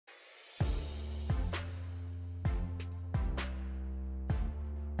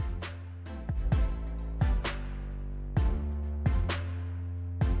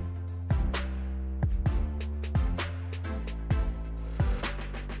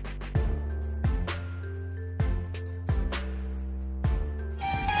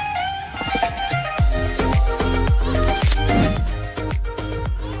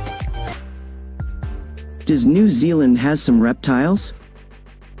Does New Zealand has some reptiles?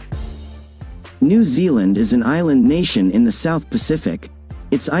 New Zealand is an island nation in the South Pacific.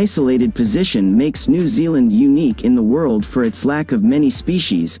 Its isolated position makes New Zealand unique in the world for its lack of many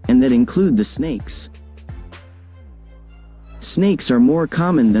species, and that include the snakes. Snakes are more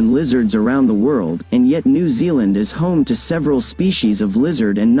common than lizards around the world, and yet New Zealand is home to several species of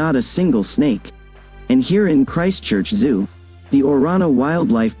lizard and not a single snake. And here in Christchurch Zoo, the ORANA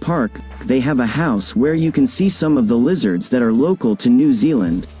WILDLFE PARK, they have a house where you can see some of the lizards that are local to New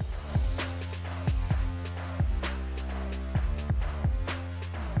Zealand.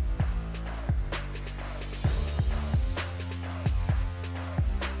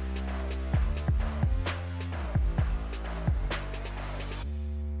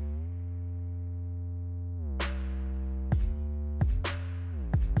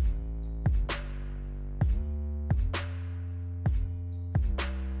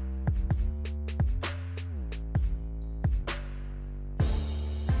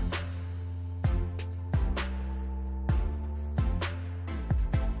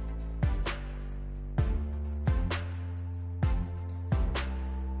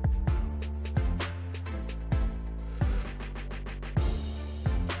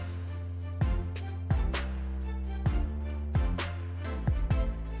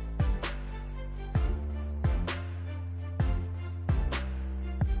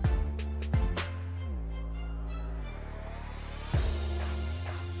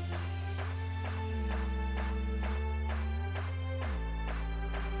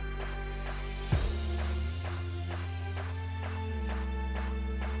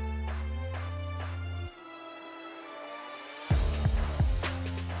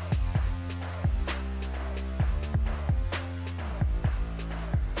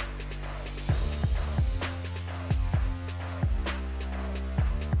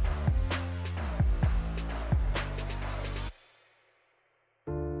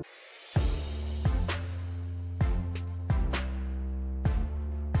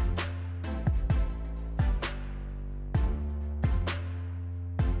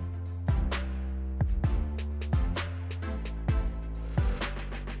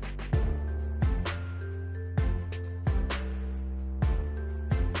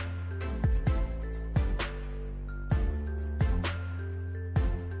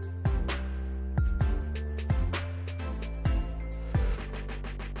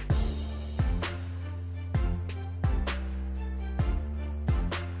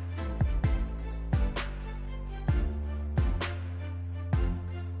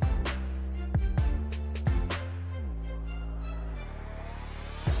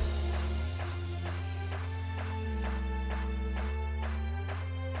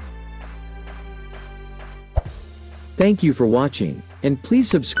 Thank you for watching, and please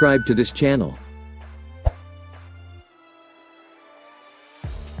subscribe to this channel.